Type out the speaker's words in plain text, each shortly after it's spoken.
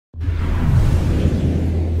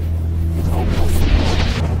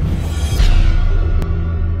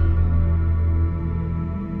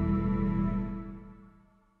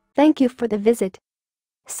Thank you for the visit.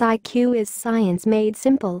 SciQ is science made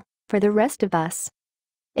simple for the rest of us.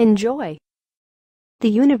 Enjoy.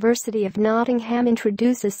 The University of Nottingham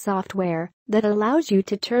introduces software that allows you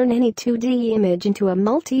to turn any 2D image into a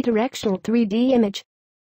multidirectional 3D image.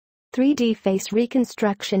 3D face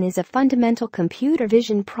reconstruction is a fundamental computer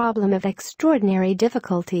vision problem of extraordinary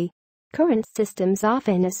difficulty. Current systems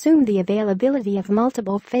often assume the availability of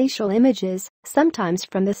multiple facial images, sometimes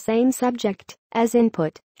from the same subject, as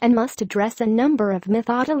input, and must address a number of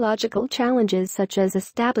methodological challenges such as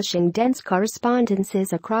establishing dense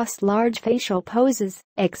correspondences across large facial poses,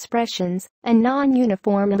 expressions, and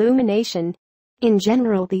non-uniform illumination. In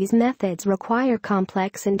general, these methods require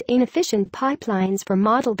complex and inefficient pipelines for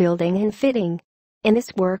model building and fitting. In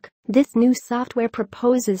this work, this new software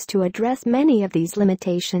proposes to address many of these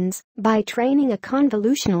limitations by training a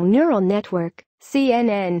convolutional neural network,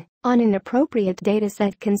 CNN, on an appropriate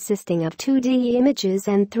dataset consisting of 2D images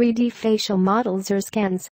and 3D facial models or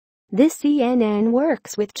scans. This CNN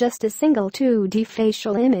works with just a single 2D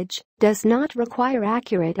facial image, does not require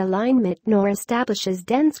accurate alignment nor establishes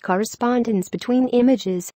dense correspondence between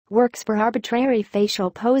images, works for arbitrary facial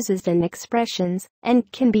poses and expressions, and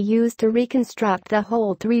can be used to reconstruct the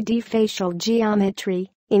whole 3D facial geometry,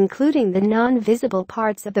 including the non-visible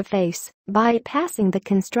parts of the face, bypassing the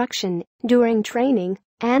construction, during training,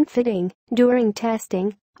 and fitting, during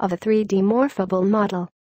testing, of a 3D morphable model.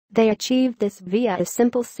 They achieved this via a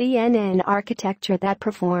simple CNN architecture that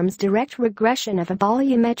performs direct regression of a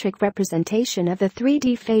volumetric representation of the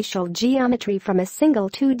 3D facial geometry from a single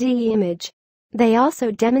 2D image. They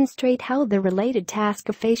also demonstrate how the related task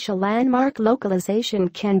of facial landmark localization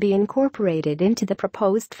can be incorporated into the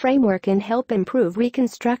proposed framework and help improve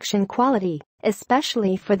reconstruction quality,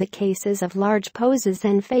 especially for the cases of large poses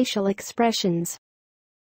and facial expressions.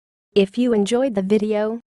 If you enjoyed the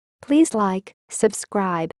video, please like,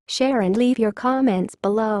 subscribe, share and leave your comments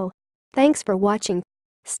below. Thanks for watching.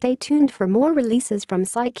 Stay tuned for more releases from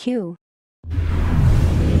SciQ.